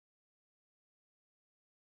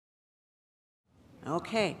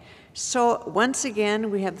Okay, so once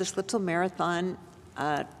again, we have this little marathon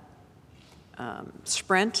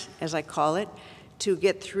sprint, as I call it, to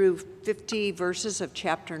get through 50 verses of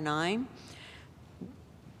chapter 9.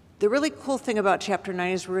 The really cool thing about chapter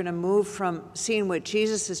 9 is we're going to move from seeing what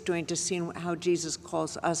Jesus is doing to seeing how Jesus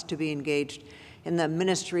calls us to be engaged in the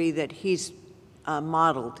ministry that he's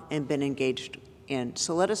modeled and been engaged in.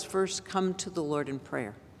 So let us first come to the Lord in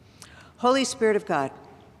prayer. Holy Spirit of God,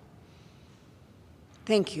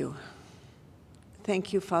 thank you.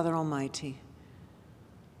 Thank you, Father Almighty.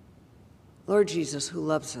 Lord Jesus, who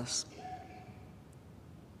loves us.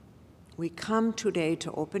 We come today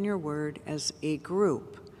to open your word as a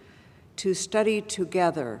group, to study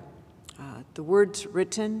together the words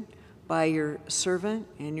written by your servant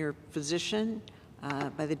and your physician,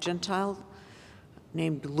 by the Gentile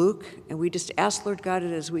named Luke. And we just ask, Lord God,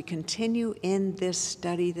 that as we continue in this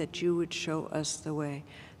study, that you would show us the way,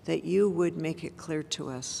 that you would make it clear to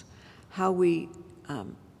us how we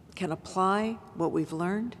can apply what we've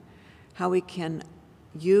learned, how we can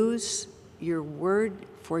use your word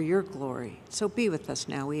for your glory. So be with us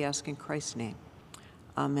now, we ask in Christ's name.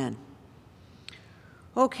 Amen.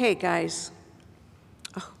 Okay, guys.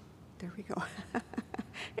 Oh, there we go.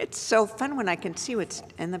 It's so fun when I can see what's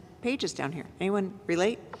in the pages down here. Anyone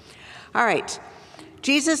relate? All right.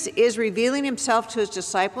 Jesus is revealing himself to his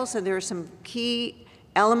disciples, and there are some key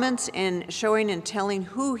elements in showing and telling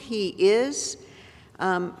who he is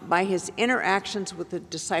by his interactions with the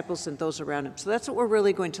disciples and those around him. So that's what we're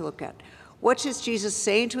really going to look at. What is Jesus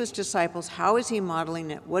saying to his disciples? How is he modeling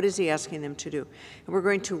it? What is he asking them to do? And we're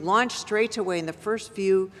going to launch straight away in the first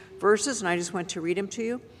few verses, and I just want to read them to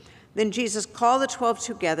you. Then Jesus called the 12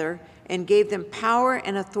 together and gave them power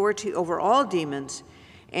and authority over all demons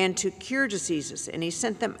and to cure diseases. And he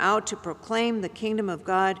sent them out to proclaim the kingdom of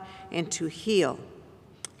God and to heal.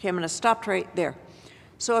 Okay, I'm going to stop right there.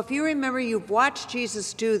 So if you remember, you've watched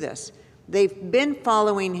Jesus do this. They've been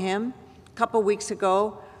following him. A couple weeks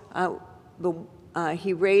ago,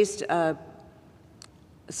 he raised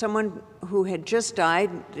someone who had just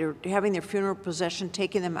died. They're having their funeral procession,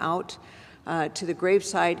 taking them out to the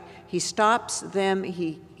graveside. He stops them,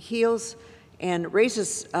 he heals and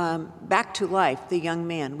raises back to life the young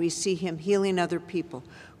man. We see him healing other people.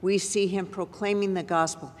 We see him proclaiming the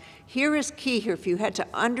gospel. Here is key here. If you had to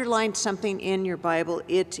underline something in your Bible,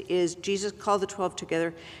 it is Jesus called the 12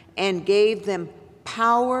 together and gave them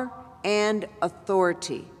power and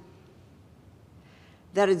authority.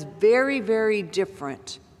 That is very, very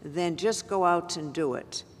different than just go out and do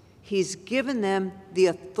it. He's given them the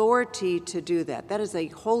authority to do that. That is a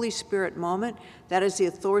Holy Spirit moment. That is the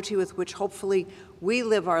authority with which hopefully we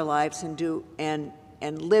live our lives and do and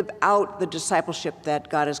live out the discipleship that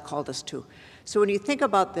God has called us to. So when you think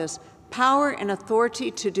about this, power and authority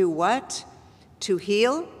to do what? To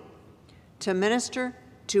heal, to minister,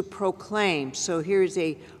 to proclaim. So here's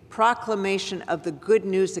a proclamation of the good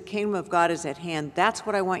news. The kingdom of God is at hand. That's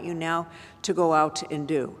what I want you now to go out and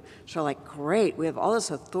do. So like, great, we have all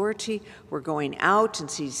this authority. We're going out, and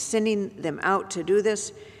he's sending them out to do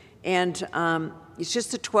this. And it's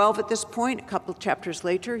just the 12 at this point. A couple of chapters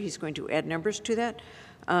later, he's going to add numbers to that.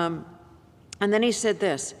 And then he said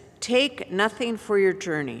this, take nothing for your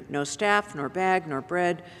journey, no staff, nor bag, nor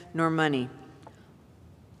bread, nor money,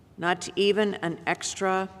 not even an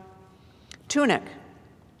extra tunic.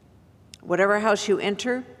 Whatever house you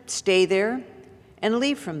enter, stay there and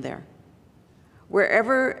leave from there.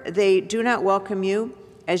 Wherever they do not welcome you,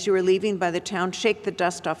 as you are leaving by the town, shake the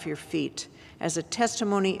dust off your feet as a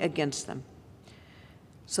testimony against them.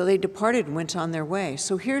 So they departed and went on their way.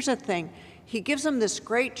 So here's the thing. He gives them this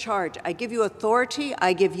great charge. I give you authority.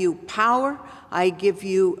 I give you power. I give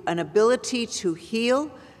you an ability to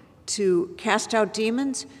heal, to cast out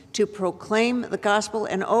demons, to proclaim the gospel.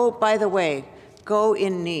 And oh, by the way, go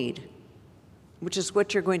in need, which is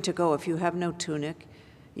what you're going to go if you have no tunic,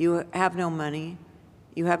 you have no money,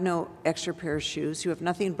 you have no extra pair of shoes, you have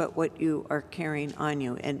nothing but what you are carrying on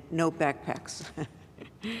you, and no backpacks.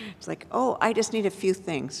 It's like, oh, I just need a few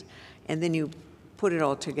things, and then you put it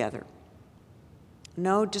all together.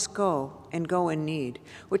 No, just go and go in need,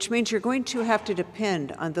 which means you're going to have to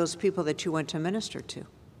depend on those people that you want to minister to.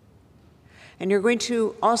 And you're going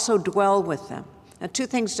to also dwell with them. Now, two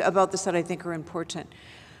things about this that I think are important.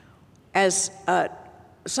 As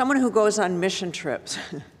someone who goes on mission trips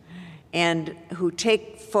and who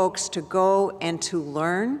take folks to go and to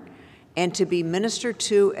learn and to be ministered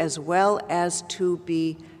to as well as to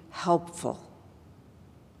be helpful,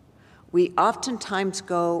 we oftentimes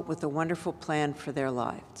go with a wonderful plan for their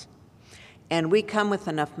lives. And we come with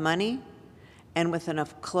enough money and with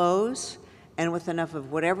enough clothes and with enough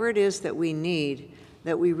of whatever it is that we need,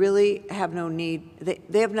 that we really have no need,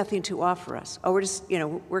 they have nothing to offer us. Oh, we're just,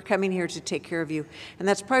 we're coming here to take care of you. And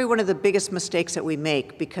that's probably one of the biggest mistakes that we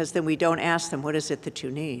make, because then we don't ask them, what is it that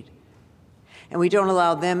you need? And we don't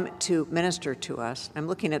allow them to minister to us. I'm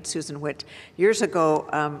looking at Susan Witt. Years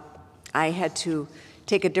ago, I had to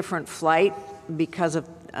take a different flight because of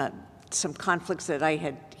some conflicts that I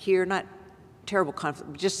had here, not terrible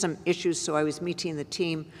conflict, just some issues. So I was meeting the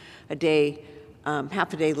team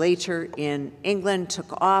half a day later in England,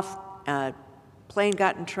 took off, plane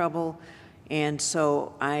got in trouble, and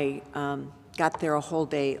so I got there a whole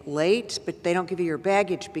day late, but they don't give you your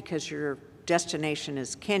baggage because your destination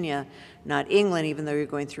is Kenya, not England, even though you're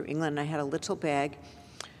going through England. I had a little bag,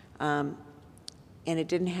 and it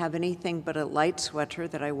didn't have anything but a light sweater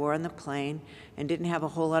that I wore on the plane, and didn't have a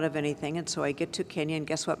whole lot of anything. And so I get to Kenya, and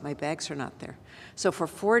guess what? My bags are not there. So for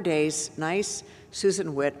 4 days, nice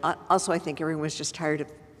Susan Witt, also I think everyone was just tired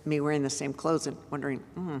of me wearing the same clothes and wondering,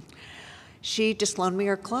 she just loaned me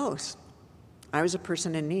her clothes. I was a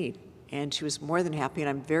person in need, and she was more than happy, and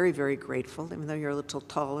I'm very, very grateful, even though you're a little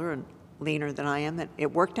taller and leaner than I am, that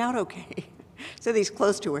it worked out okay. So these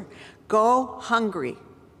clothes to wear. Go hungry.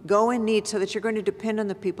 Go in need, so that you're going to depend on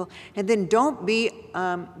the people. And then don't be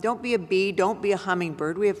a bee, don't be a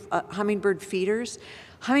hummingbird. We have hummingbird feeders.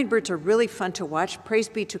 Hummingbirds are really fun to watch. Praise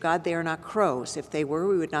be to God, they are not crows. If they were,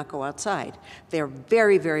 we would not go outside. They are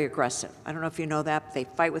very, very aggressive. I don't know if you know that, but they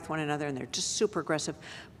fight with one another, and they're just super aggressive.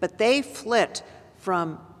 But they flit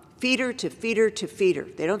from feeder to feeder to feeder.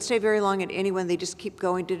 They don't stay very long at any one. They just keep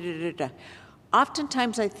going.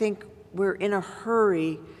 Oftentimes, I think we're in a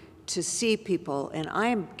hurry to see people, and I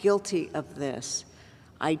am guilty of this.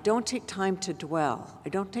 I don't take time to dwell. I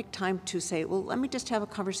don't take time to say, well, let me just have a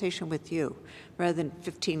conversation with you, rather than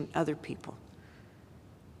 15 other people.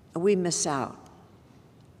 We miss out.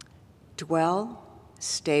 Dwell,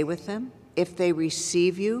 stay with them. If they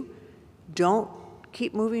receive you, don't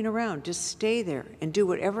keep moving around. Just stay there and do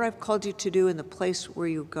whatever I've called you to do in the place where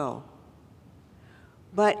you go.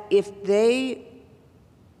 But if they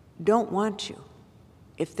don't want you,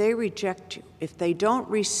 if they reject you, if they don't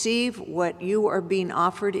receive what you are being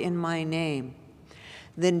offered in my name,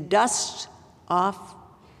 then dust off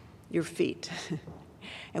your feet.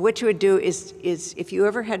 And what you would do is if you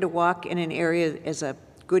ever had to walk in an area as a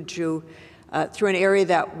good Jew, through an area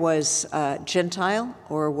that was Gentile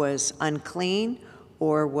or was unclean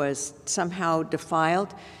or was somehow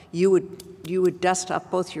defiled, you would dust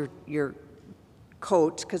off both your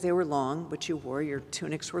coats, because they were long, which you wore, your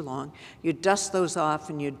tunics were long. You dust those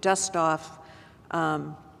off, and you dust off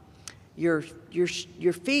your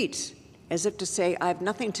feet, as if to say, I have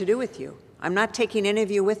nothing to do with you. I'm not taking any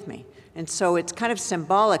of you with me. And so it's kind of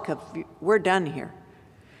symbolic of, we're done here.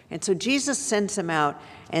 And so Jesus sends them out,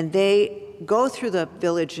 and they go through the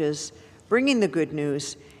villages, bringing the good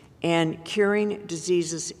news and curing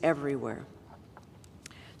diseases everywhere.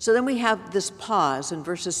 So then we have this pause in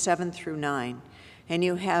verses 7 through 9. And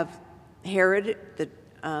you have Herod,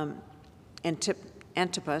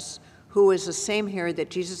 Antipas, who is the same Herod that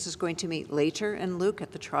Jesus is going to meet later in Luke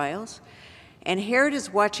at the trials. And Herod is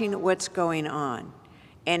watching what's going on.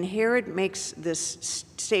 And Herod makes this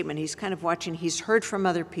statement. He's kind of watching. He's heard from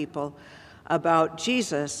other people about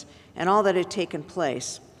Jesus and all that had taken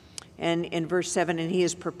place. And in verse 7, and he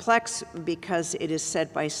is perplexed because it is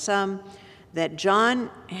said by some that John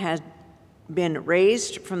had been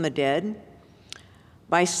raised from the dead,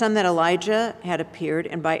 by some that Elijah had appeared,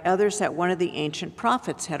 and by others that one of the ancient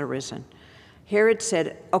prophets had arisen. Herod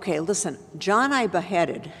said, okay, listen, John I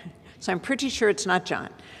beheaded, so I'm pretty sure it's not John.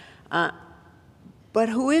 But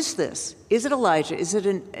who is this? Is it Elijah? Is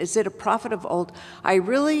it a prophet of old?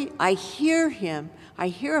 I hear him, I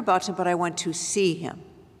hear about him, but I want to see him.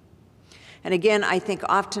 And again, I think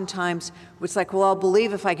oftentimes it's like, well, I'll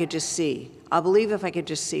believe if I could just see. I'll believe if I could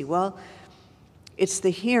just see. Well, it's the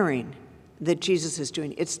hearing that Jesus is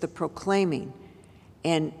doing. It's the proclaiming.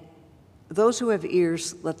 And those who have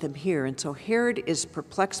ears, let them hear. And so Herod is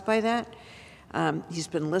perplexed by that. He's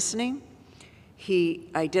been listening. He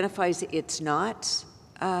identifies it's not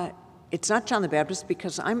John the Baptist,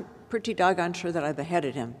 because I'm pretty doggone sure that I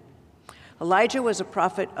beheaded him. Elijah was a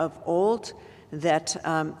prophet of old that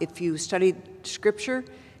if you studied Scripture,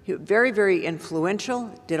 he was very, very influential,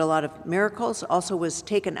 did a lot of miracles, also was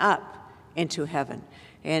taken up into heaven.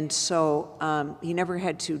 And so he never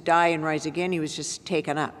had to die and rise again. He was just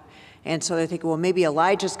taken up. And so they're thinking, well, maybe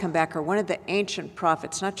Elijah's come back, or one of the ancient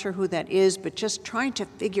prophets. Not sure who that is, but just trying to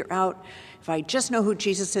figure out, if I just know who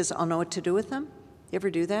Jesus is, I'll know what to do with him. You ever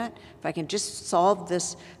do that? If I can just solve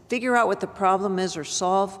this, figure out what the problem is, or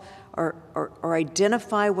solve or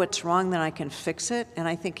identify what's wrong, then I can fix it. And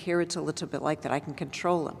I think Herod's a little bit like that. I can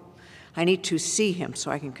control him. I need to see him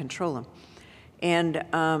so I can control him. And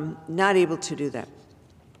not able to do that.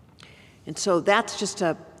 And so that's just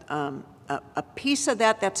a piece of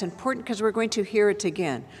that that's important, because we're going to hear it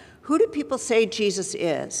again. Who do people say Jesus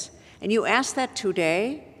is? And you ask that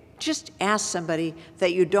today, just ask somebody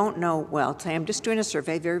that you don't know well. Say, I'm just doing a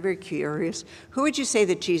survey, very, very curious. Who would you say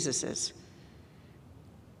that Jesus is?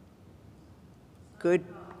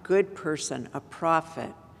 Good person, a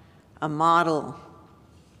prophet, a model.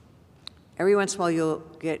 Every once in a while you'll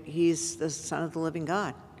get, he's the Son of the living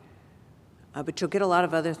God. But you'll get a lot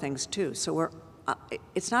of other things too. So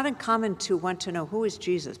it's not uncommon to want to know, who is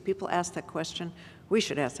Jesus? People ask that question. We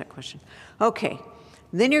should ask that question. Okay,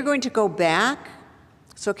 then you're going to go back.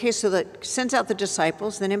 So that sends out the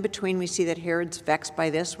disciples. Then in between we see that Herod's vexed by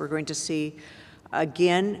this. We're going to see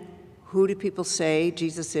again, who do people say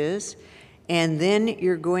Jesus is? And then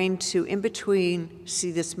you're going to, in between,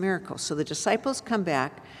 see this miracle. So the disciples come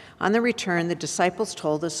back. On the return, the disciples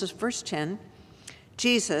told, this is verse 10,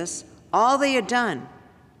 Jesus, all they had done.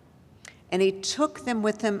 And he took them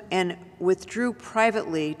with him and withdrew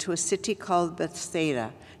privately to a city called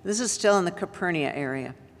Bethsaida. This is still in the Capernaum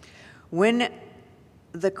area. When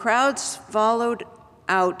the crowds followed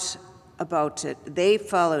out about it, they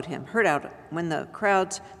followed him, heard out. When the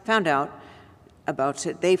crowds found out about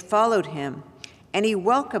it, they followed him, and he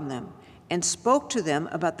welcomed them and spoke to them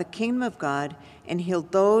about the kingdom of God and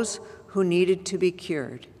healed those who needed to be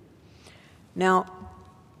cured. Now,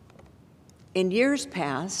 in years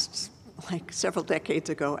past, like several decades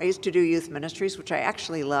ago, I used to do youth ministries, which I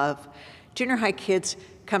actually love. Junior high kids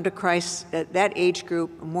come to Christ at that age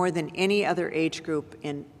group more than any other age group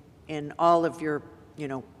in all of your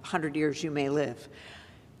 100 years you may live.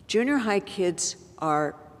 Junior high kids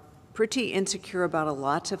are pretty insecure about a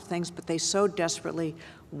lot of things, but they so desperately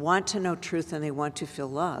want to know truth and they want to feel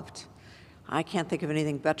loved. I can't think of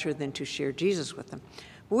anything better than to share Jesus with them.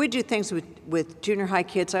 But we do things with junior high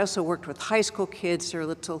kids. I also worked with high school kids. They're a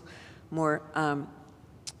little more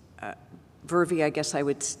vervy, I guess I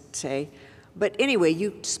would say. But anyway,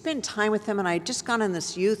 you spend time with them, and I had just gone on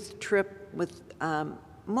this youth trip with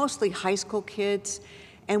mostly high school kids,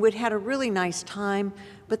 and we'd had a really nice time.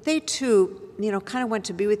 But they too, kind of want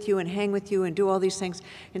to be with you and hang with you and do all these things.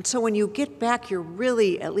 And so when you get back, you're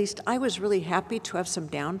really, at least I was really happy to have some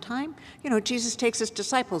downtime. Jesus takes his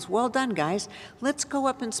disciples. Well done, guys. Let's go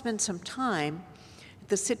up and spend some time at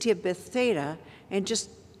the city of Bethsaida and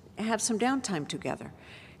just have some downtime together.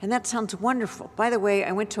 And that sounds wonderful. By the way,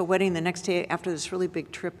 I went to a wedding the next day after this really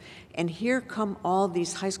big trip, and here come all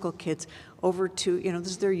these high school kids over to, this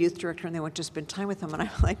is their youth director, and they want to spend time with them. And I'm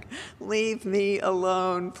like, leave me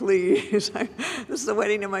alone, please. This is the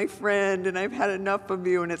wedding of my friend, and I've had enough of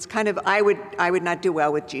you. And it's kind of, I would not do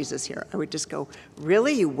well with Jesus here. I would just go,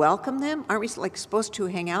 really? You welcome them? Aren't we supposed to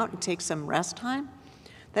hang out and take some rest time?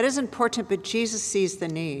 That is important, but Jesus sees the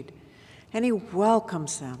need, and he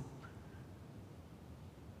welcomes them.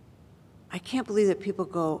 I can't believe that people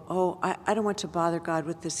go, I don't want to bother God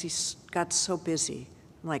with this. God's so busy.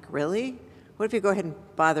 I'm like, really? What if you go ahead and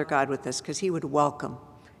bother God with this? Because he would welcome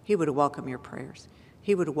your prayers.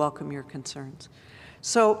 He would welcome your concerns.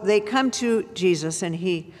 So they come to Jesus, and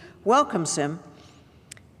he welcomes them.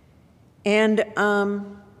 And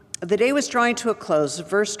the day was drawing to a close,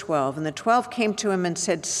 verse 12, and the 12 came to him and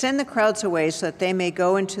said, send the crowds away so that they may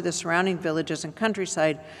go into the surrounding villages and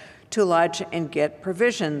countryside to lodge and get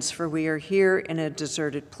provisions, for we are here in a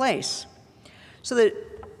deserted place. So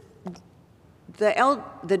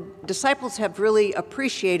the disciples have really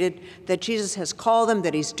appreciated that Jesus has called them,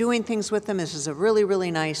 that he's doing things with them. This is a really,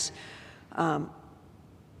 really nice time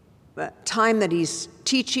that he's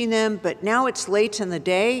teaching them, but now it's late in the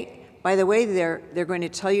day. By the way, they're going to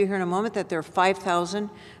tell you here in a moment that there are 5,000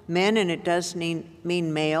 men, and it does mean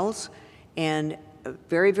males, and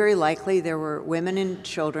very, very likely there were women and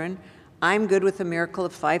children. I'm good with a miracle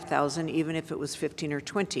of 5,000, even if it was 15 or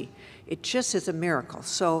 20. It just is a miracle.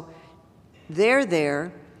 So they're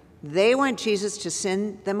there. They want Jesus to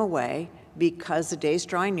send them away because the day's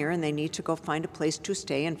drawing near and they need to go find a place to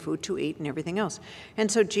stay and food to eat and everything else.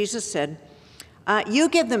 And so Jesus said, you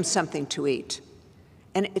give them something to eat.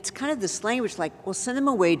 And it's kind of this language like, well, send them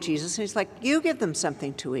away, Jesus. And he's like, you give them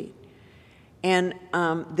something to eat. And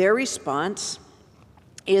their response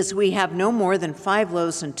is, we have no more than 5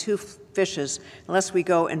 loaves and 2 fishes unless we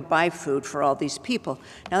go and buy food for all these people.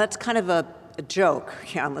 Now that's kind of a joke,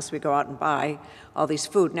 unless we go out and buy all these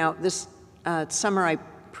food. Now this summer I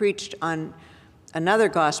preached on another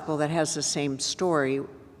gospel that has the same story,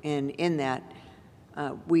 and in that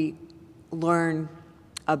we learn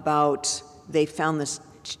about they found this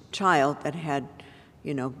child that had,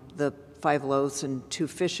 the 5 loaves and 2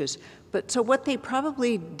 fishes. But so what they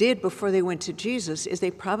probably did before they went to Jesus is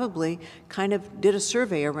they probably kind of did a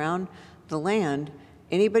survey around the land.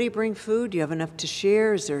 Anybody bring food? Do you have enough to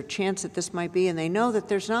share? Is there a chance that this might be? And they know that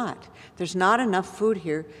there's not. There's not enough food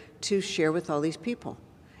here to share with all these people.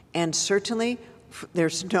 And certainly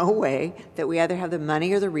there's no way that we either have the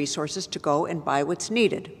money or the resources to go and buy what's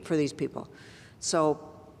needed for these people. So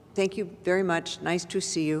thank you very much. Nice to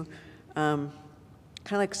see you. Kind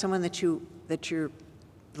of like someone that you're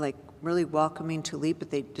like really welcoming to leave, but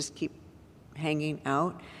they just keep hanging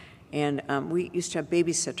out. And we used to have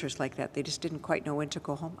babysitters like that. They just didn't quite know when to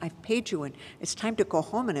go home. I've paid you, and it's time to go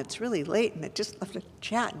home, and it's really late, and they just left a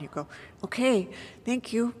chat, and you go, okay,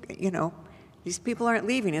 thank you. These people aren't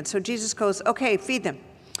leaving. And so Jesus goes, okay, feed them.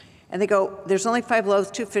 And they go, there's only 5 loaves,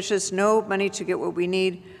 2 fishes, no money to get what we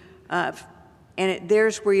need.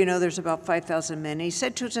 There's where there's about 5,000 men. And he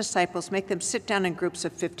said to his disciples, make them sit down in groups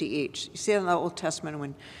of 50 each. You see in the Old Testament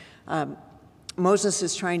when Moses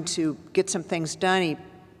is trying to get some things done, he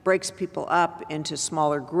breaks people up into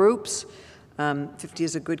smaller groups. 50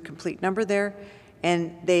 is a good complete number there.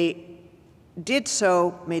 And they did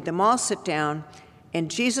so, made them all sit down. And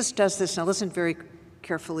Jesus does this. Now listen very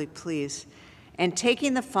carefully, please. And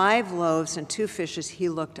taking the 5 loaves and 2 fishes, he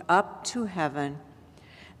looked up to heaven,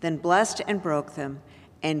 then blessed and broke them,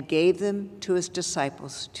 and gave them to his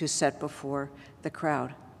disciples to set before the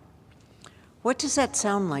crowd. What does that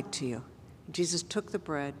sound like to you? Jesus took the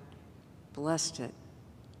bread, blessed it,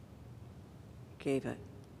 gave it.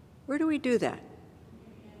 Where do we do that?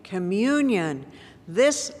 Communion.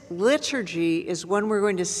 This liturgy is one we're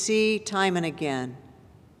going to see time and again.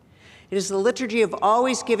 It is the liturgy of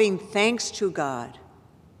always giving thanks to God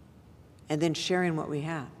and then sharing what we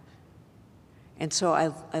have. And so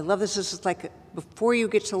I love this. This is like before you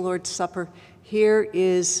get to the Lord's Supper, here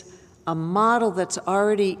is a model that's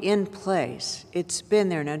already in place. It's been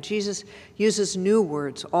there. Now, Jesus uses new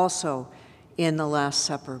words also in the Last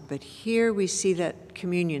Supper, but here we see that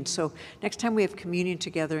communion. So next time we have communion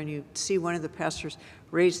together and you see one of the pastors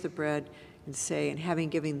raise the bread and say, and having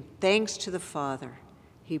given thanks to the Father,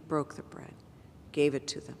 he broke the bread, gave it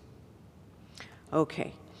to them.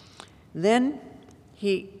 Okay. Then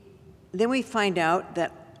we find out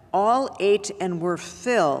that all ate and were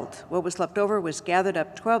filled. What was left over was gathered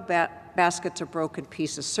up, 12 baskets of broken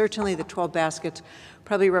pieces. Certainly the 12 baskets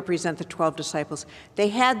probably represent the 12 disciples. They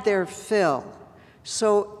had their fill.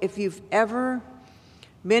 So if you've ever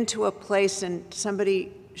been to a place and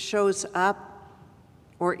somebody shows up,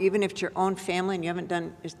 or even if it's your own family and you haven't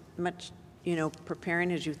done as much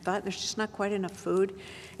preparing as you thought, there's just not quite enough food.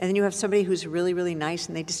 And then you have somebody who's really, really nice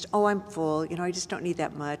and they just, I'm full, I just don't need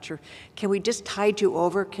that much. Or can we just tide you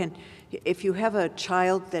over? If you have a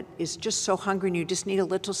child that is just so hungry and you just need a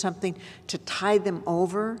little something to tide them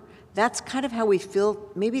over, that's kind of how we feel.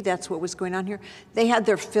 Maybe that's what was going on here. They had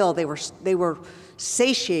their fill. They were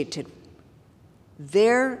satiated.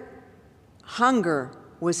 Their hunger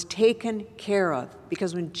was taken care of.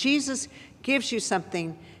 Because when Jesus gives you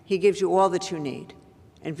something, he gives you all that you need.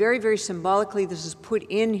 And very, very symbolically, this is put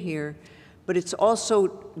in here, but it's also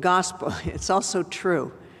gospel. It's also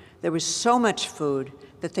true. There was so much food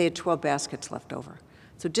that they had 12 baskets left over.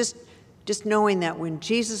 So just knowing that when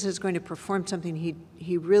Jesus is going to perform something,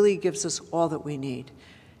 he really gives us all that we need,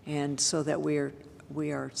 and so that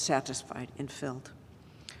we are satisfied and filled.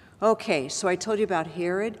 Okay, so I told you about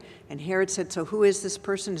Herod, and Herod said, so who is this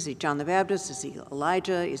person? Is he John the Baptist? Is he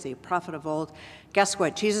Elijah? Is he a prophet of old? Guess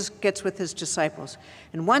what? Jesus gets with his disciples.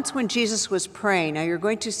 And once when Jesus was praying, now you're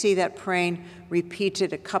going to see that praying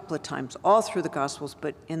repeated a couple of times, all through the Gospels,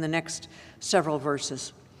 but in the next several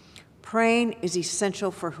verses. Praying is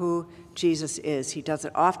essential for who Jesus is. He does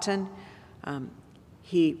it often.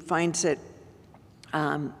 He finds it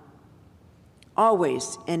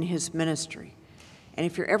always in his ministry. And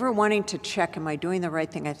if you're ever wanting to check, am I doing the right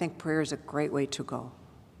thing, I think prayer is a great way to go.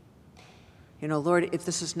 Lord, if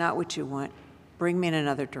this is not what you want, bring me in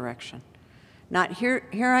another direction. Not here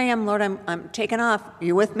I am, Lord, I'm taking off. Are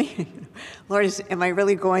you with me? Lord, am I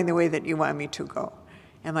really going the way that you want me to go?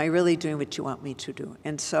 Am I really doing what you want me to do?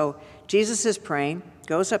 And so Jesus is praying,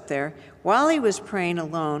 goes up there. While he was praying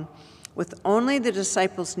alone, with only the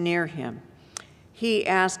disciples near him, he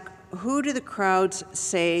asked, who do the crowds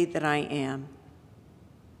say that I am?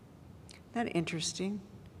 Isn't that interesting?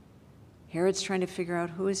 Herod's trying to figure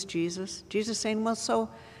out who is Jesus. Jesus saying, well, so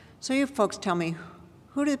you folks tell me,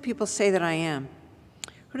 who do the people say that I am?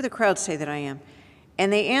 Who do the crowds say that I am?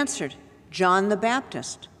 And they answered, John the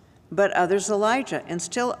Baptist, but others Elijah, and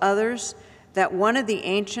still others that one of the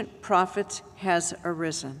ancient prophets has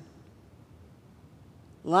arisen.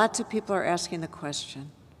 Lots of people are asking the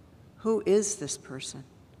question, who is this person?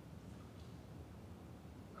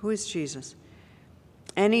 Who is Jesus?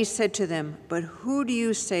 And he said to them, but who do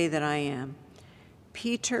you say that I am?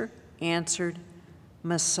 Peter answered,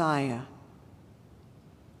 Messiah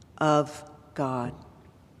of God.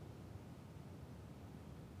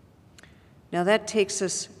 Now that takes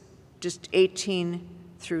us just 18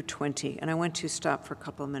 through 20, and I want to stop for a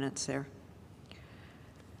couple of minutes there.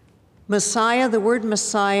 Messiah, the word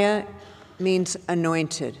Messiah means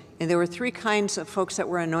anointed. And there were three kinds of folks that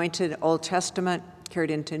were anointed, Old Testament,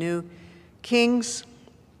 carried into New. Kings,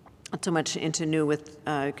 not so much into New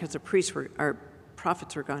because the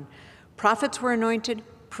prophets were gone. Prophets were anointed,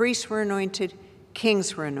 priests were anointed,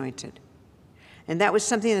 kings were anointed. And that was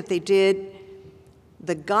something that they did.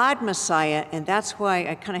 The God Messiah, and that's why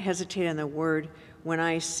I kind of hesitate on the word when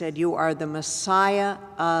I said you are the Messiah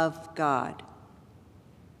of God.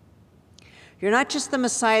 You're not just the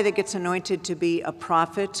Messiah that gets anointed to be a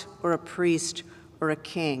prophet or a priest or a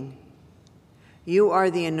king. You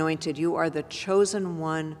are the anointed. You are the chosen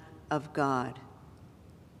one of God.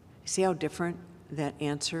 See how different that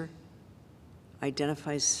answer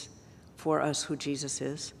identifies for us who Jesus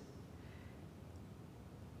is?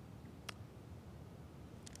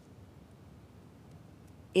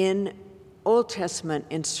 In Old Testament,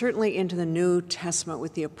 and certainly into the New Testament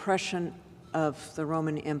with the oppression of the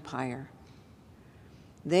Roman Empire,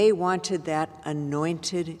 they wanted that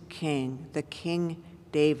anointed king, the King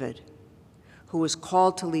David, who was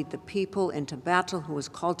called to lead the people into battle, who was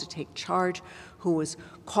called to take charge, who was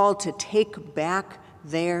called to take back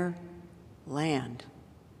their land.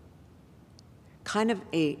 Kind of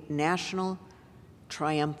a national,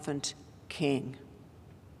 triumphant king.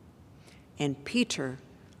 And Peter,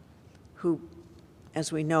 who,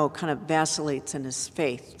 as we know, kind of vacillates in his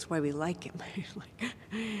faith. That's why we like him.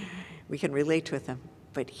 We can relate with him.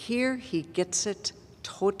 But here he gets it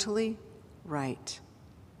totally right.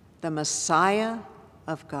 The Messiah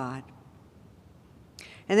of God.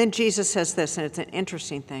 And then Jesus says this, and it's an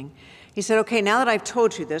interesting thing. He said, okay, now that I've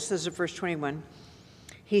told you this is verse 21,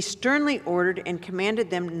 he sternly ordered and commanded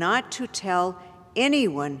them not to tell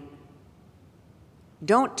anyone.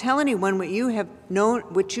 Don't tell anyone what you have known,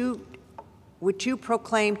 what you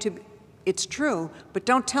proclaim to be. It's true, but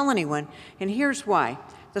don't tell anyone. And here's why.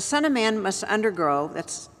 The Son of Man must undergo,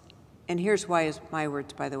 and here's why is my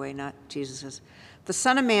words, by the way, not Jesus's. The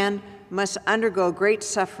Son of Man must undergo great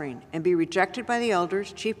suffering and be rejected by the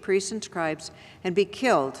elders, chief priests, and scribes, and be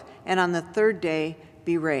killed, and on the third day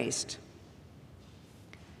be raised.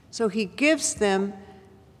 So he gives them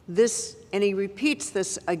this, and he repeats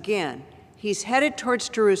this again. He's headed towards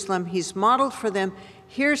Jerusalem. He's modeled for them.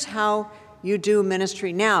 Here's how you do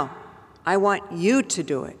ministry. Now, I want you to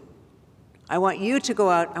do it. I want you to go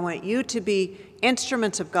out. I want you to be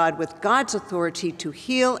instruments of God with God's authority to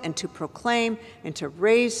heal and to proclaim and to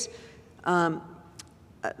raise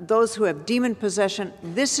those who have demon possession.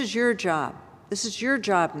 This is your job. This is your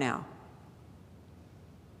job now.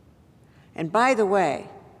 And by the way,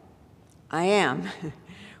 I am,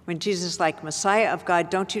 when Jesus is like, Messiah of God,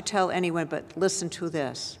 don't you tell anyone, but listen to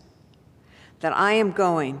this, that I am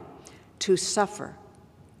going to suffer,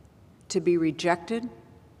 to be rejected,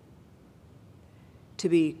 to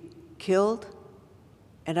be killed,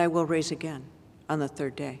 and I will raise again on the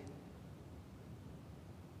third day.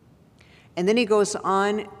 And then he goes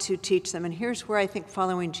on to teach them, and here's where I think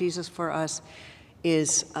following Jesus for us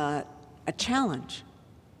is a challenge.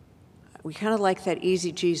 We kind of like that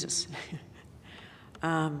easy Jesus.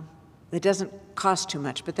 It doesn't cost too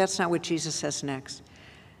much, but that's not what Jesus says next.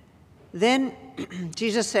 Then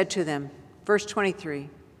Jesus said to them, verse 23,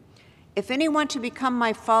 if anyone want to become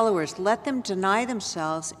my followers, let them deny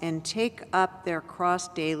themselves and take up their cross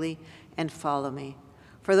daily and follow me.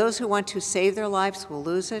 For those who want to save their lives will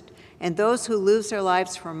lose it, and those who lose their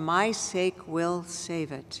lives for my sake will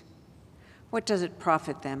save it. What does it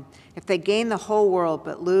profit them if they gain the whole world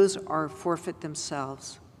but lose or forfeit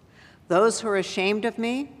themselves? Those who are ashamed of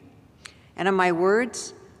me and of my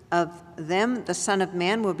words, of them the Son of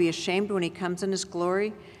Man will be ashamed when he comes in his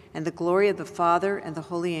glory and the glory of the Father and the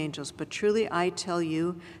holy angels. But truly I tell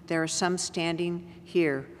you, there are some standing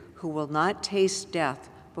here who will not taste death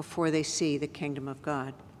before they see the kingdom of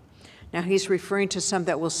God. Now he's referring to some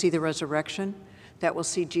that will see the resurrection, that will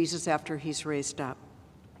see Jesus after he's raised up.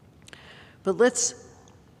 But let's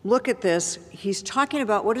look at this. He's talking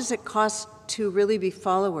about what does it cost to really be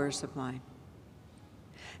followers of mine?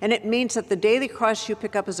 And it means that the daily cross you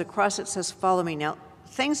pick up is a cross that says, follow me. Now,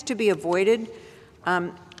 things to be avoided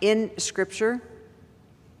in Scripture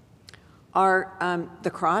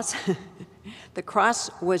The cross. The cross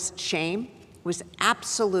was shame, was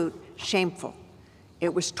absolute shameful.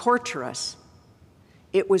 It was torturous.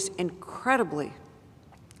 It was incredibly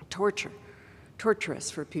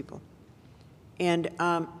torturous for people. And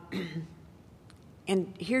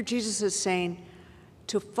here Jesus is saying,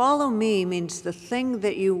 to follow me means the thing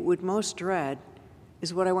that you would most dread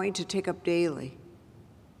is what I want you to take up daily,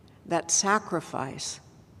 that sacrifice,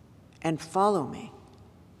 and follow me,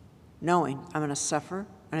 knowing I'm going to suffer,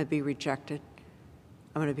 I'm going to be rejected,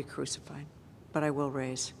 I'm going to be crucified, but I will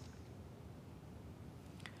raise,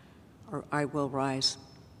 or I will rise.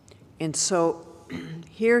 And so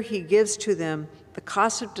here he gives to them the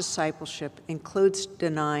cost of discipleship includes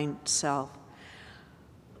denying self.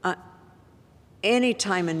 Any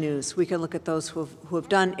time in news, we can look at those who have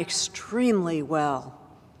done extremely well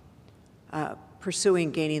pursuing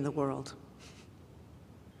gaining the world.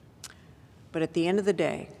 But at the end of the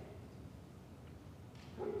day,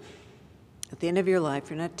 at the end of your life,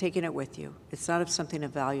 you're not taking it with you. It's not of something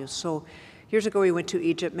of value. So years ago, we went to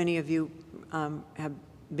Egypt. Many of you have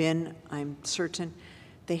been, I'm certain.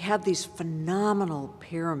 They have these phenomenal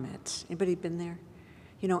pyramids. Anybody been there?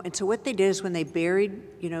 You know, and so what they did is when they buried,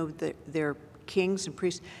 their kings and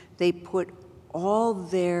priests, they put all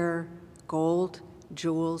their gold,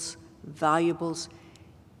 jewels, valuables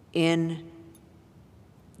in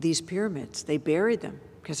these pyramids. They buried them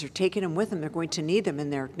because they're taking them with them. They're going to need them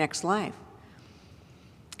in their next life.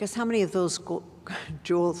 Guess how many of those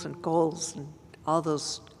jewels and golds and all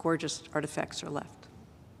those gorgeous artifacts are left?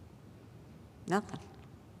 Nothing.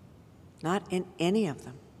 Not in any of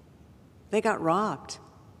them. They got robbed.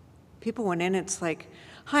 People went in, it's like,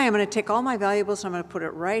 hi, I'm going to take all my valuables, I'm going to put it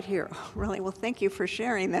right here. Oh, really? Well, thank you for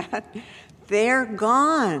sharing that. They're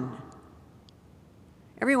gone.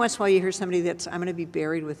 Every once in a while you hear somebody that's, I'm going to be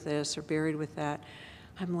buried with this or buried with that.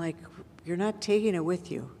 I'm like, you're not taking it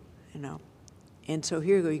with you, And so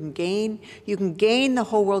here you go. You can gain the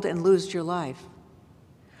whole world and lose your life.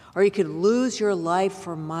 Or you could lose your life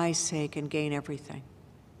for my sake and gain everything.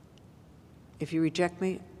 If you reject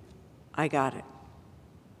me, I got it.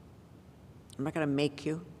 I'm not going to make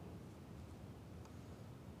you.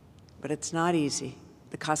 But it's not easy.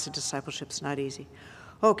 The cost of discipleship is not easy.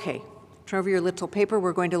 Okay, turn over your little paper.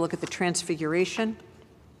 We're going to look at the Transfiguration.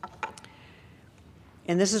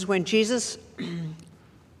 And this is when Jesus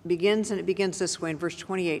begins, and it begins this way in verse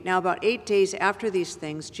 28. Now, about 8 days after these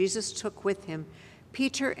things, Jesus took with him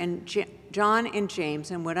Peter and John and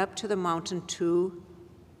James and went up to the mountain to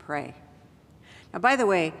pray. Now, by the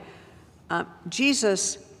way, it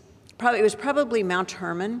was probably Mount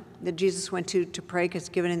Hermon that Jesus went to pray, because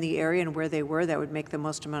given in the area and where they were, that would make the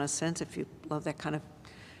most amount of sense. If you love that kind of,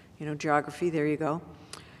 geography, there you go.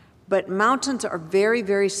 But mountains are very,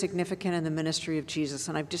 very significant in the ministry of Jesus,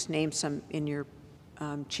 and I've just named some in your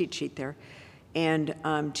cheat sheet there. And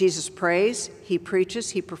Jesus prays, he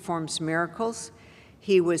preaches, he performs miracles.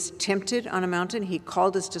 He was tempted on a mountain. He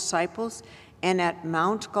called his disciples, and at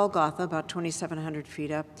Mount Golgotha, about 2,700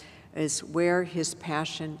 feet up, is where his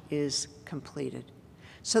passion is completed.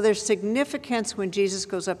 So there's significance when Jesus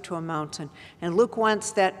goes up to a mountain. And Luke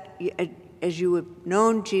wants that, as you have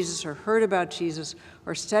known Jesus or heard about Jesus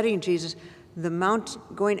or studying Jesus,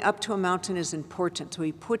 going up to a mountain is important. So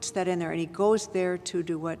he puts that in there, and he goes there to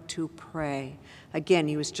do what? To pray. Again,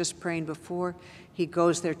 he was just praying before. He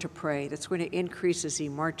goes there to pray. That's when it increases. He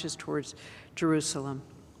marches towards Jerusalem.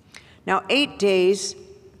 Now, 8 days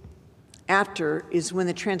after is when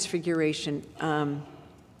the Transfiguration,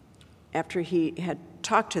 after he had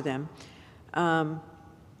talked to them,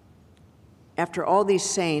 after all these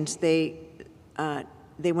sayings, they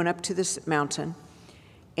went up to this mountain.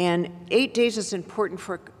 And 8 days is important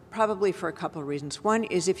probably for a couple of reasons. One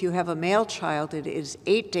is if you have a male child, it is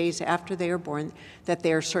 8 days after they are born that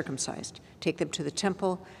they are circumcised. Take them to the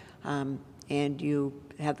temple, and you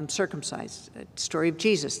have them circumcised. Story of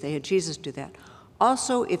Jesus, they had Jesus do that.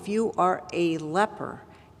 Also, if you are a leper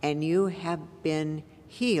and you have been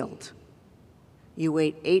healed, you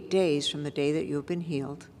wait 8 days from the day that you have been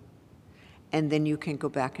healed, and then you can go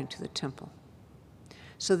back into the temple.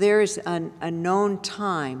 So there is a known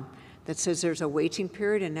time that says there's a waiting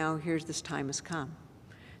period, and now here's this time has come.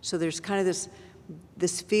 So there's kind of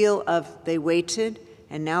this feel of they waited,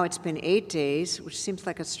 and now it's been 8 days, which seems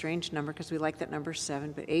like a strange number because we like that number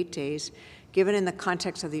 7, but 8 days, given in the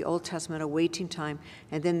context of the Old Testament, a waiting time,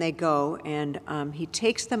 and then they go, and he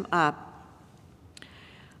takes them up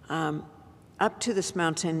to this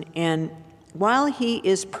mountain, and while he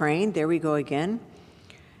is praying, there we go again,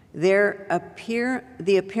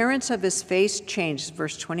 the appearance of his face changed,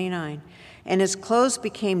 verse 29, and his clothes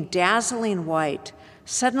became dazzling white,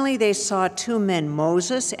 Suddenly they saw two men,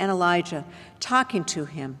 Moses and Elijah, talking to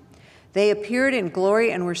him. They appeared in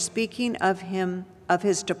glory and were speaking of him, of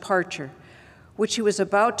his departure, which he was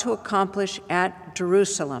about to accomplish at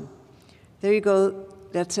Jerusalem. There you go.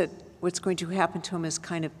 That's it. What's going to happen to him is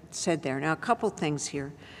kind of said there. Now, a couple things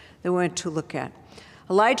here that we want to look at.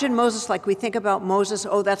 Elijah and Moses, like we think about Moses,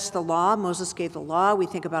 oh, that's the law. Moses gave the law. We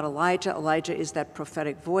think about Elijah. Elijah is that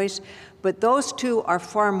prophetic voice. But those two are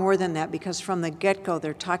far more than that, because from the get-go,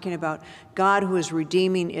 they're talking about God who is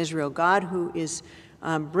redeeming Israel, God who is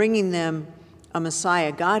bringing them a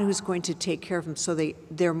Messiah, God who's going to take care of them. So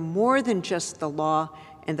they're more than just the law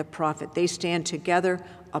and the prophet. They stand together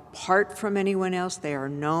apart from anyone else. They are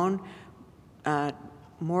known the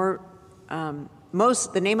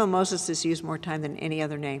name of Moses is used more time than any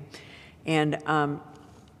other name. And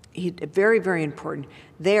very, very important.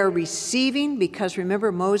 They are receiving, because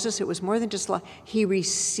remember Moses, it was more than just law. He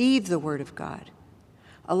received the word of God.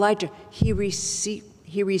 Elijah, he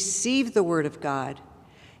received the word of God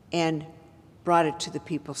and brought it to the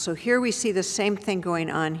people. So here we see the same thing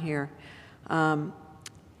going on here.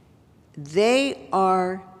 They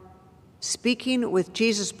are speaking with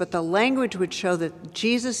Jesus, but the language would show that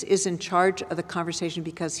Jesus is in charge of the conversation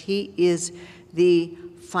because he is the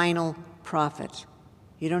final prophet.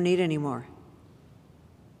 You don't need any more.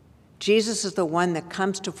 Jesus is the one that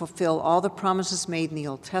comes to fulfill all the promises made in the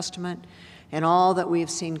Old Testament and all that we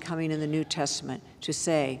have seen coming in the New Testament to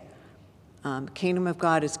say, kingdom of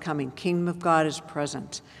God is coming, kingdom of God is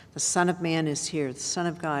present, the Son of Man is here, the Son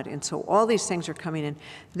of God. And so all these things are coming in.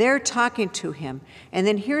 They're talking to him. And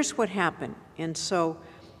then here's what happened. And so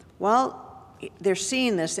while they're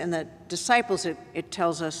seeing this, and the disciples, it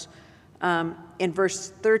tells us in verse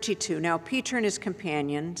 32, now Peter and his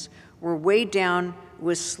companions were weighed down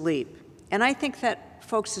with sleep. And I think that,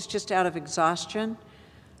 folks, is just out of exhaustion,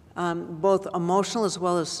 both emotional as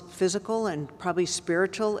well as physical and probably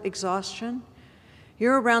spiritual exhaustion.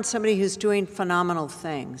 You're around somebody who's doing phenomenal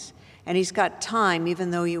things, and he's got time, even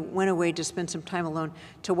though you went away to spend some time alone,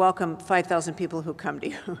 to welcome 5,000 people who come to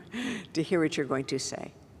you to hear what you're going to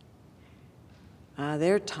say.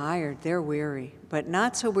 They're tired, they're weary, but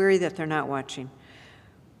not so weary that they're not watching.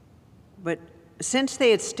 But since they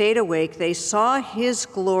had stayed awake, they saw his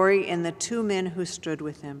glory in the two men who stood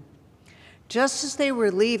with him. Just as they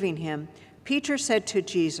were leaving him, Peter said to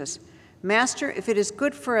Jesus, Master, if it is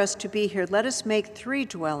good for us to be here, let us make 3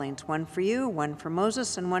 dwellings, one for you, one for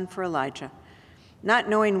Moses, and one for Elijah. Not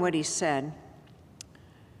knowing what he said.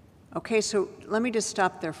 Okay, so let me just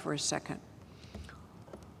stop there for a second.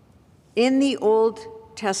 In the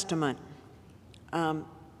Old Testament,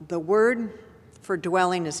 the word for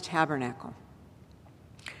dwelling is tabernacle.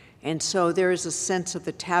 And so there is a sense of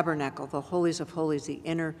the tabernacle, the holies of holies, the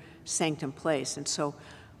inner sanctum place. And so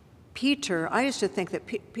Peter, I used to think that,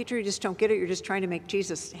 Peter, you just don't get it. You're just trying to make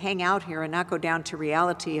Jesus hang out here and not go down to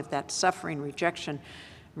reality of that suffering, rejection,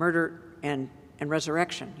 murder, and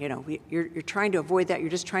resurrection. You know, you're trying to avoid that. You're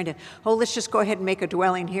just trying to, let's just go ahead and make a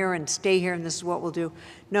dwelling here and stay here, and this is what we'll do.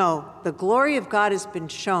 No, the glory of God has been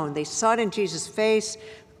shown. They saw it in Jesus' face,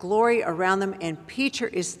 glory around them, and Peter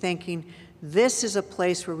is thinking, this is a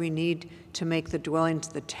place where we need to make the dwellings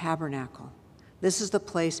the tabernacle. This is the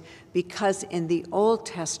place, because in the Old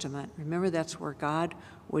Testament, remember, that's where God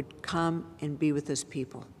would come and be with his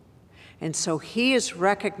people. And so he is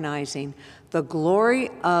recognizing the glory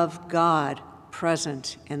of God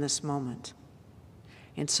present in this moment.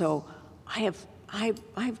 And so I've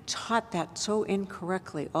taught that so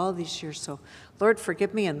incorrectly all these years. So Lord,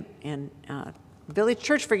 forgive me, and Village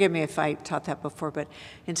Church, forgive me if I taught that before, but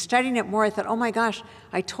in studying it more, I thought, oh my gosh,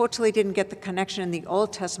 I totally didn't get the connection in the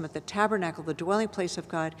Old Testament, the tabernacle, the dwelling place of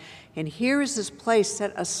God. And here is this place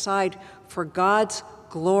set aside for God's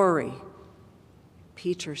glory.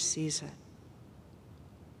 Peter sees it.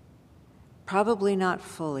 Probably not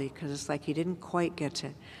fully, because it's like he didn't quite get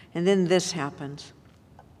it. And then this happens.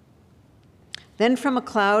 Then from a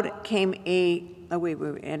cloud came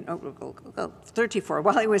and 34,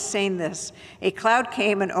 while he was saying this, a cloud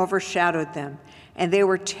came and overshadowed them, and they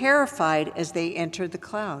were terrified as they entered the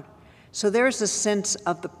cloud. So there's a sense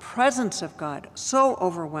of the presence of God, so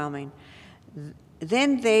overwhelming.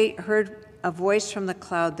 Then they heard a voice from the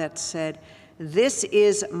cloud that said, "This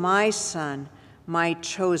is my son, my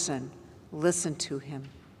chosen. Listen to him."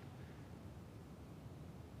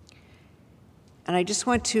 And I just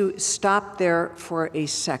want to stop there for a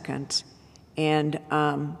second and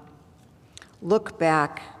look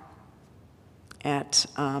back at,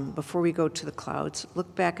 before we go to the clouds,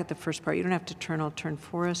 look back at the first part. You don't have to turn, I'll turn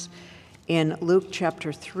for us. In Luke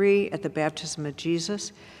chapter 3, at the baptism of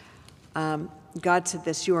Jesus, God said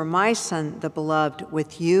this, "You are my son, the beloved.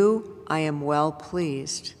 With you I am well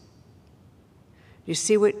pleased." You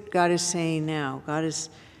see what God is saying now? God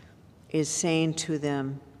is saying to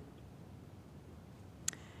them,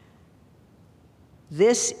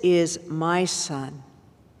 "This is my son,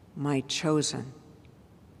 my chosen.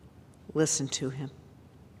 Listen to him."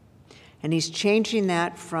 And he's changing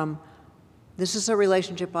that from, "This is a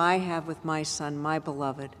relationship I have with my son, my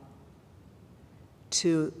beloved,"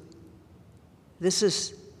 to, "This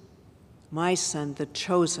is my son, the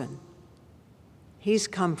chosen. He's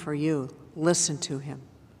come for you. Listen to him.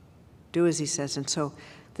 Do as he says." And so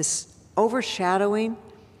this overshadowing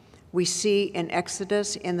we see in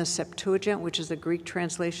Exodus in the Septuagint, which is the Greek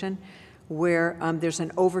translation, where there's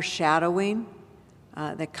an overshadowing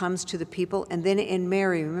that comes to the people. And then in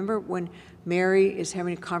Mary, remember when Mary is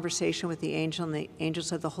having a conversation with the angel, and the angel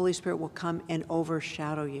said, "The Holy Spirit will come and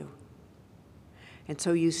overshadow you." And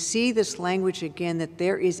so you see this language again, that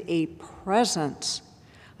there is a presence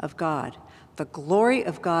of God. The glory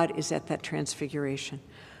of God is at that transfiguration.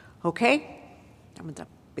 Okay? That one's a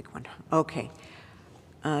big one. Okay.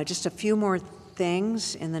 Just a few more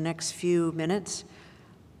things in the next few minutes.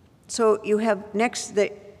 So you have next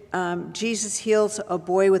that Jesus heals a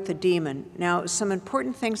boy with a demon. Now, some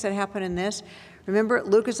important things that happen in this. Remember,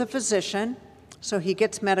 Luke is a physician, so he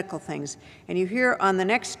gets medical things. And you hear on the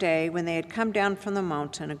next day, when they had come down from the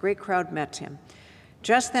mountain, a great crowd met him.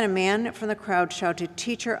 Just then a man from the crowd shouted,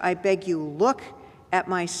 "Teacher, I beg you, look at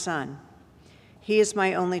my son. He is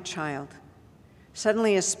my only child."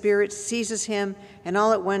 Suddenly a spirit seizes him, and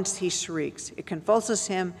all at once he shrieks. It convulses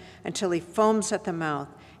him until he foams at the mouth.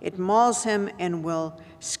 It mauls him and will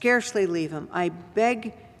scarcely leave him. I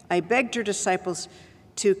begged your disciples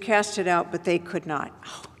to cast it out, but they could not.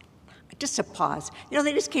 Oh, just a pause.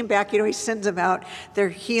 They just came back. He sends them out. They're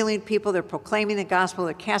healing people. They're proclaiming the gospel.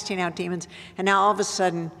 They're casting out demons. And now all of a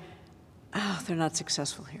sudden, they're not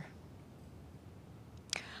successful here.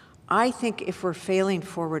 I think if we're failing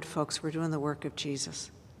forward, folks, we're doing the work of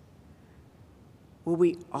Jesus. Will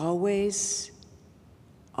we always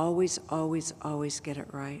get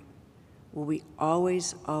it right? Will we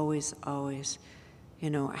always? How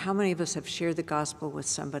many of us have shared the gospel with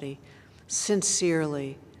somebody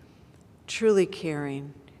sincerely, truly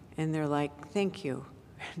caring, and they're like, "Thank you,"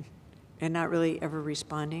 and not really ever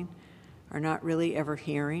responding, or not really ever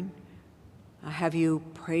hearing? Have you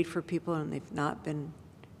prayed for people and they've not been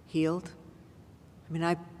healed? I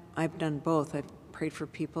mean, I've done both. I've prayed for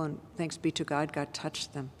people, and thanks be to God, God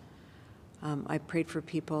touched them. I prayed for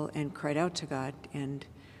people and cried out to God, and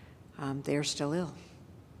they are still ill.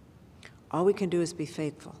 All we can do is be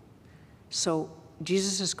faithful. So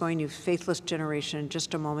Jesus is going to faithless generation in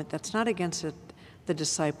just a moment. That's not against the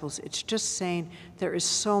disciples. It's just saying there is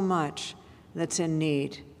so much that's in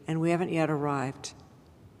need, and we haven't yet arrived.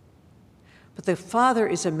 But the Father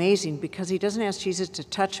is amazing because he doesn't ask Jesus to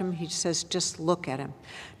touch him. He says, just look at him.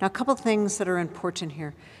 Now, a couple things that are important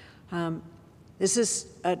here. This is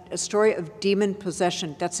a story of demon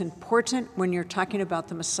possession. That's important when you're talking about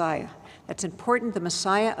the Messiah. That's important, the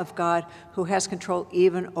Messiah of God who has control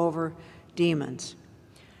even over demons.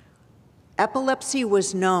 Epilepsy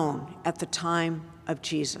was known at the time of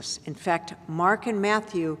Jesus. In fact, Mark and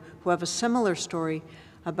Matthew, who have a similar story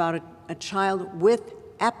about a child with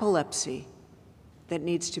epilepsy that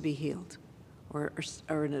needs to be healed, or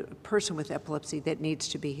a person with epilepsy that needs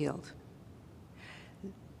to be healed.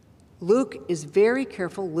 Luke is very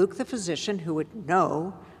careful. Luke, the physician, who would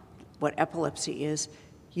know what epilepsy is,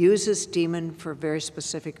 uses demon for a very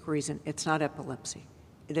specific reason. It's not epilepsy.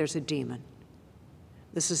 There's a demon.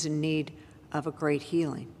 This is in need of a great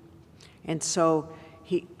healing. And so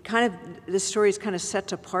this story is kind of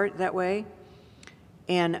set apart that way.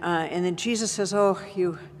 And then Jesus says, "Oh,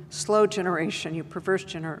 you slow generation, you perverse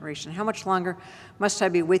generation, how much longer must I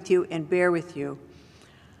be with you and bear with you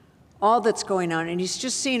all that's going on?" And he's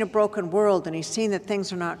just seeing a broken world, and he's seeing that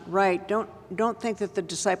things are not right. Don't think that the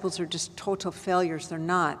disciples are just total failures. They're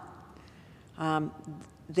not.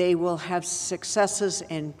 They will have successes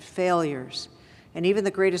and failures. And even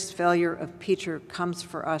the greatest failure of Peter comes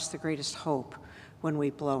for us the greatest hope when we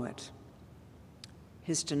blow it.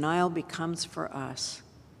 His denial becomes for us,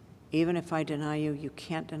 even if I deny you, you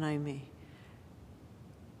can't deny me.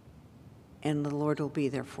 And the Lord will be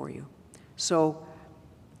there for you. So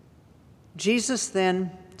Jesus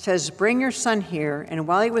then says, "Bring your son here." And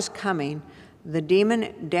while he was coming, the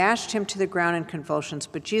demon dashed him to the ground in convulsions.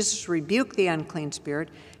 But Jesus rebuked the unclean spirit,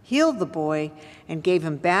 healed the boy, and gave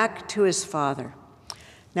him back to his father.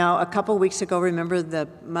 Now, a couple weeks ago, remember the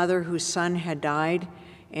mother whose son had died,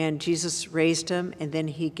 and Jesus raised him, and then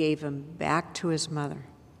he gave him back to his mother.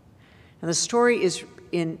 And the story is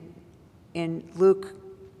in Luke,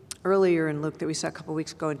 earlier in Luke that we saw a couple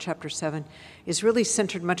weeks ago in chapter 7, is really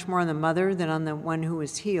centered much more on the mother than on the one who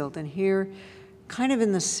was healed. And here, kind of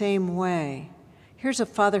in the same way, here's a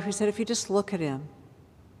father who said, if you just look at him,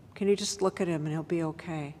 can you just look at him and he'll be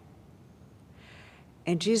okay?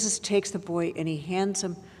 And Jesus takes the boy and he hands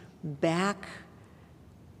him back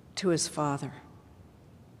to his father.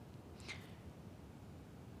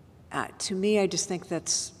 To me, I just think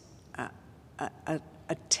that's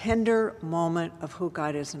a tender moment of who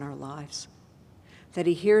God is in our lives. That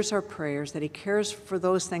he hears our prayers, that he cares for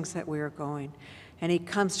those things that we are going, and he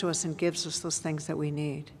comes to us and gives us those things that we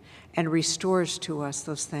need, and restores to us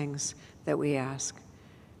those things that we ask.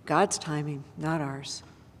 God's timing, not ours.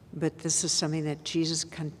 But this is something that Jesus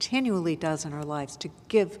continually does in our lives to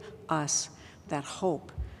give us that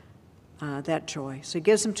hope, that joy. So he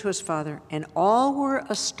gives them to his father, and all were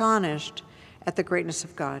astonished at the greatness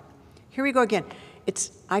of God. Here we go again.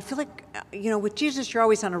 I feel like, with Jesus, you're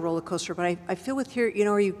always on a roller coaster, but I feel with here,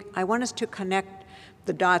 I want us to connect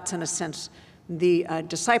the dots in a sense. The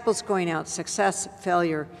disciples going out, success,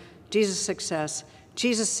 failure, Jesus' success,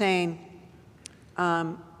 Jesus saying,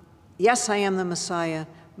 yes, I am the Messiah,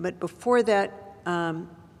 but before that,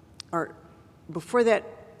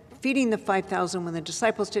 feeding the 5,000 when the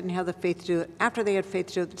disciples didn't have the faith to do it, after they had faith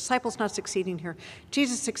to do it, the disciples not succeeding here,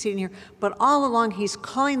 Jesus succeeding here, but all along he's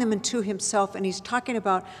calling them into himself, and he's talking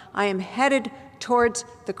about, I am headed towards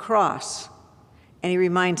the cross. And he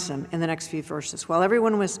reminds them in the next few verses. While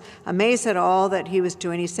everyone was amazed at all that he was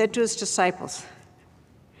doing, he said to his disciples,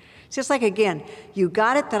 it's just like, again, you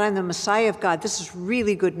got it that I'm the Messiah of God. This is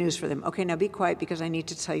really good news for them. Okay, now be quiet because I need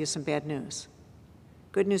to tell you some bad news.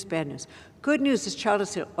 Good news, bad news. Good news, this child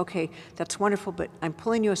is, okay, that's wonderful, but I'm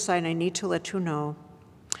pulling you aside and I need to let you know.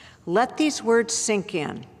 Let these words sink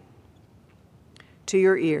in to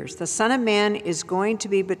your ears. The Son of Man is going to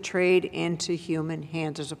be betrayed into human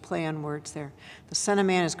hands. There's a play on words there. The Son of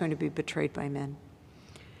Man is going to be betrayed by men.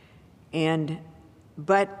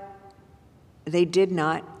 But they did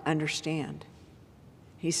not understand.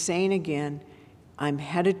 He's saying again, I'm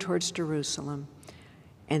headed towards Jerusalem,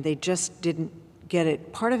 and they just didn't get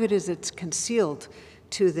it. Part of it is it's concealed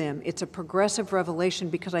to them. It's a progressive revelation,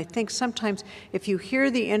 because I think sometimes if you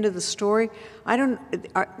hear the end of the story,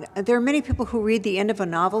 there are many people who read the end of a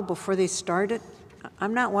novel before they start it.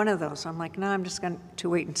 I'm not one of those. I'm like, no, I'm just going to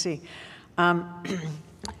wait and see.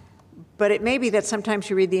 But it may be that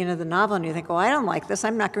sometimes you read the end of the novel and you think, well, I don't like this.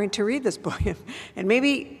 I'm not going to read this book. And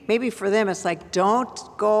maybe for them it's like,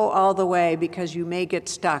 don't go all the way because you may get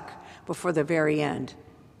stuck before the very end.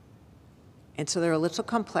 And so they're a little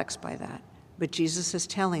complex by that. But Jesus is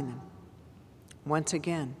telling them, once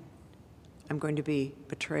again, I'm going to be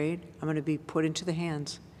betrayed. I'm going to be put into the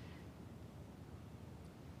hands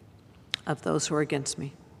of those who are against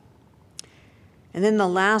me. And then the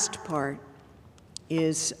last part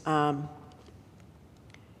is when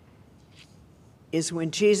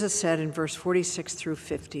Jesus said in verse 46 through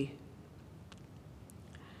 50,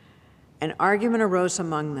 an argument arose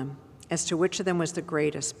among them as to which of them was the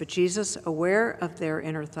greatest. But Jesus, aware of their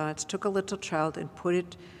inner thoughts, took a little child and put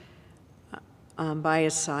it by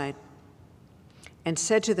his side and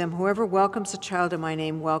said to them, whoever welcomes a child in my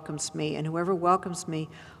name welcomes me, and whoever welcomes me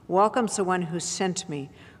welcomes the one who sent me.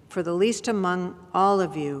 For the least among all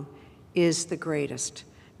of you is the greatest.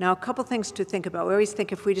 Now, a couple things to think about. We always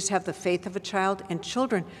think if we just have the faith of a child, and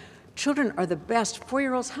children are the best.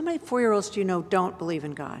 4-year-olds, how many 4-year-olds do you know don't believe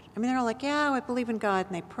in God? I mean, they're all like, yeah, I believe in God,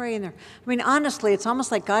 and they pray, and honestly, it's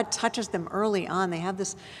almost like God touches them early on. They have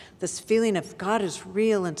this feeling of God is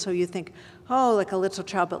real, and so you think, oh, like a little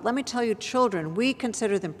child. But let me tell you, children, we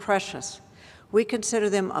consider them precious. We consider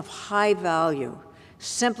them of high value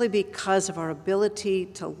simply because of our ability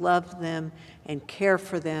to love them and care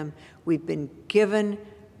for them. We've been given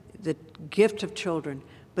the gift of children.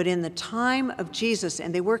 But in the time of Jesus,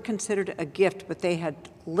 and they were considered a gift, but they had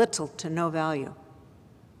little to no value.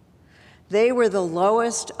 They were the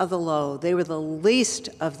lowest of the low. They were the least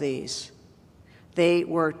of these. They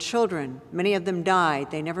were children. Many of them died.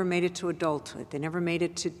 They never made it to adulthood. They never made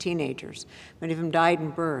it to teenagers. Many of them died in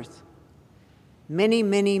birth. Many,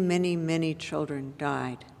 many, many, many children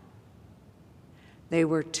died. They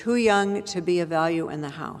were too young to be of value in the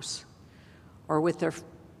house or with their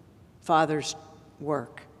father's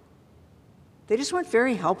work. They just weren't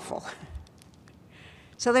very helpful.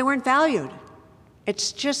 So they weren't valued.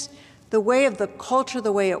 It's just the way of the culture,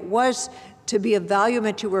 the way it was to be of value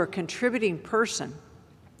meant you were a contributing person.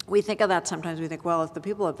 We think of that sometimes. We think, well, if the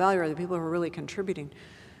people of value are the people who are really contributing.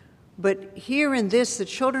 But here in this, the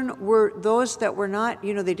children were those that were not,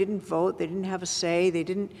 they didn't vote, they didn't have a say,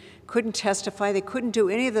 couldn't testify, they couldn't do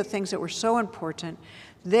any of the things that were so important.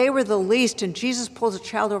 They were the least, and Jesus pulls a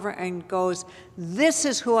child over and goes, this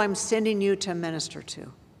is who I'm sending you to minister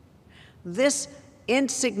to. This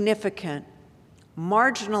insignificant,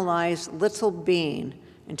 marginalized little being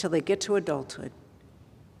until they get to adulthood.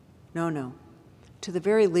 No, to the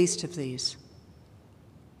very least of these,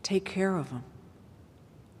 take care of them.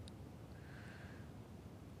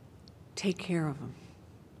 Take care of them.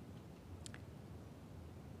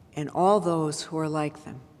 And all those who are like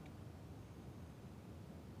them.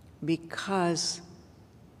 Because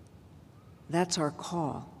that's our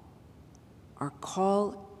call. Our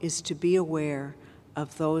call is to be aware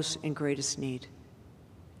of those in greatest need.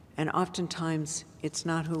 And oftentimes, it's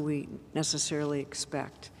not who we necessarily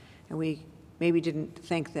expect. And we maybe didn't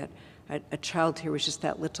think that a child here was just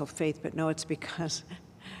that little faith, but no, it's because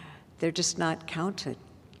they're just not counted.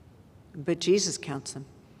 But Jesus counts them.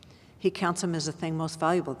 He counts them as the thing most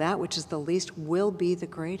valuable. That which is the least will be the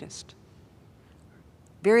greatest.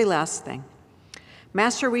 Very last thing.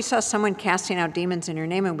 Master, we saw someone casting out demons in your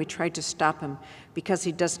name, and we tried to stop him because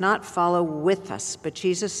he does not follow with us. But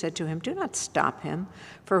Jesus said to him, do not stop him,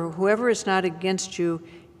 for whoever is not against you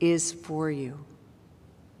is for you.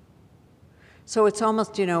 So it's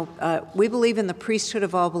almost, we believe in the priesthood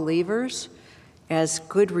of all believers as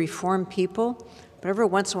good Reformed people. But every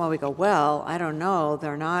once in a while we go, well, I don't know,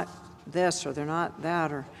 they're not this or they're not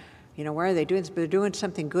that, or, why are they doing this? But they're doing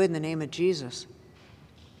something good in the name of Jesus.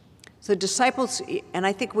 So disciples, and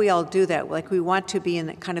I think we all do that, like we want to be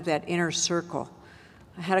in kind of that inner circle.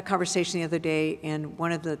 I had a conversation the other day, and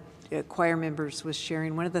one of the choir members was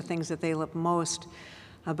sharing one of the things that they love most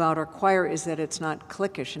about our choir is that it's not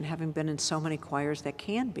cliquish, and having been in so many choirs, that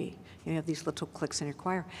can be. You have these little cliques in your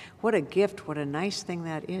choir. What a gift, what a nice thing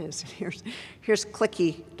that is. Here's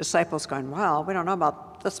cliquey disciples going, well, we don't know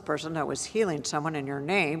about this person that was healing someone in your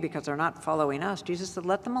name because they're not following us. Jesus said,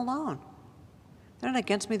 let them alone. They're not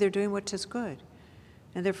against me, they're doing what is good.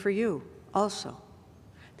 And they're for you also.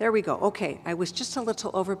 There we go. Okay, I was just a little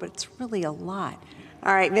over, but it's really a lot.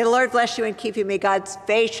 All right, may the Lord bless you and keep you. May God's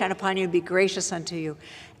face shine upon you and be gracious unto you.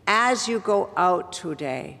 As you go out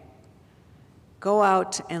today, go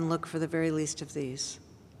out and look for the very least of these.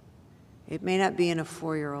 It may not be in a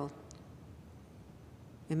 4-year-old.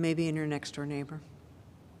 It may be in your next door neighbor.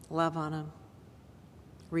 Love on them.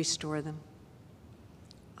 Restore them.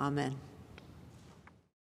 Amen.